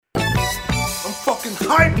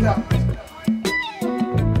fucking hype out.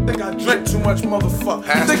 Think I drink too much, motherfucker.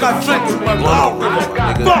 Think I drink too much.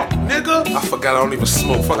 Fuck, nigga. I forgot I don't even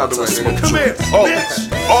smoke. Fuck out the way, nigga. Come here,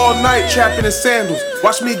 bitch. All night trapping in sandals.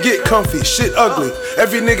 Watch me get comfy. Shit ugly.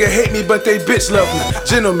 Every nigga hate me, but they bitch love me.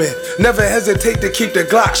 Gentlemen, never hesitate to keep the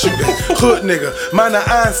Glock shooting. Hood nigga, mine a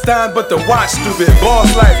Einstein, but the watch stupid.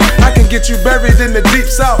 Boss life, I can get you buried in the deep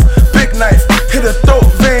south. Big knife, hit a throat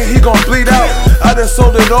vein, he gon' bleed out. I done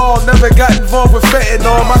sold it all, never got involved with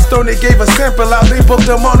fentanyl. My stony gave a sample out, they booked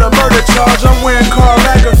him on a murder charge. I'm wearing Karl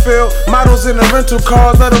Lagerfeld, models in a rental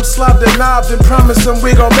car. Let them slop the knobs and promise them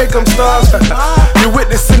we gon' make them stars. You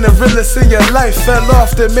witnessing the realest in your life. Fell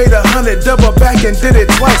off, then made 100, double back and did it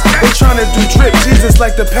twice. They tryna do drip Jesus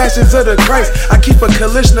like the passions of the Christ. I keep a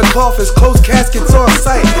Kalashnikov, as closed caskets on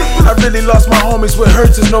sight. I really lost my homies with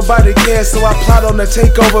hurts as nobody cares. So I plot on the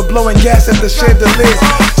takeover, blowing gas at the chandeliers.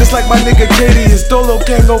 Just like my nigga Katie, his Dolo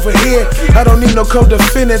gang over here. I don't need no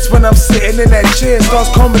co-defendants when I'm sitting in that chair. Starts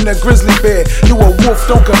combing the grizzly bear. You a wolf,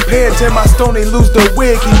 don't compare. Till my stony lose the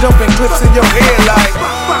wig, he dumping clips in your hair like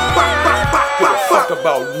give a fuck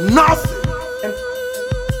about nothing.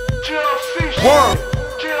 Word.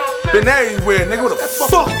 Been everywhere, nigga. Where the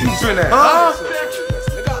fuck you been at, huh?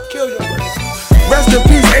 Nigga, I'll kill your ass. Rest in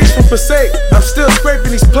peace, H from Passaic. I'm still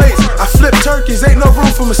scraping these plates. I flip turkeys, ain't no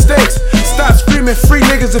room for mistakes. Stop screaming free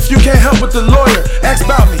niggas if you can't help with the lawyer. Ask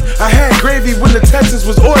about me, I had gravy when the Texans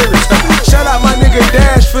was oilers. Shout out my nigga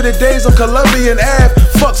Dash for the days on Columbian Ave.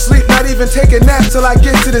 Fuck sleep, not even taking naps till I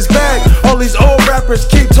get to this bag. All these old rappers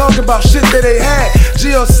keep talking about shit that they had.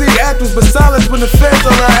 GLC actors but silence when the feds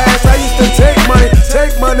on our ass. I used to take money,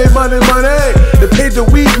 money. They paid the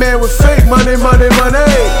weed man with fake money.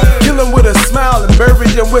 Kill him with a smile and bury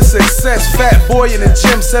him with success. Fat boy in the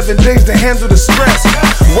gym, 7 days to handle the stress.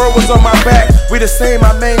 Word was on my back, we the same,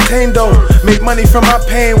 I maintain though. Make money from my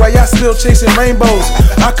pain while y'all still chasing rainbows.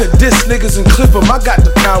 I could diss niggas and clip them, I got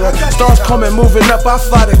the power. Stars coming, moving up, I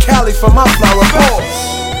fly to Cali for my flower balls.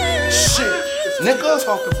 Shit, nigga,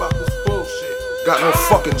 talk about this bullshit. Got no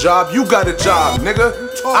fucking job, you got a job, nigga.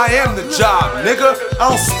 I am the job, nigga. I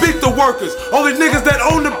don't speak to workers, only niggas that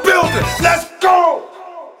own the business.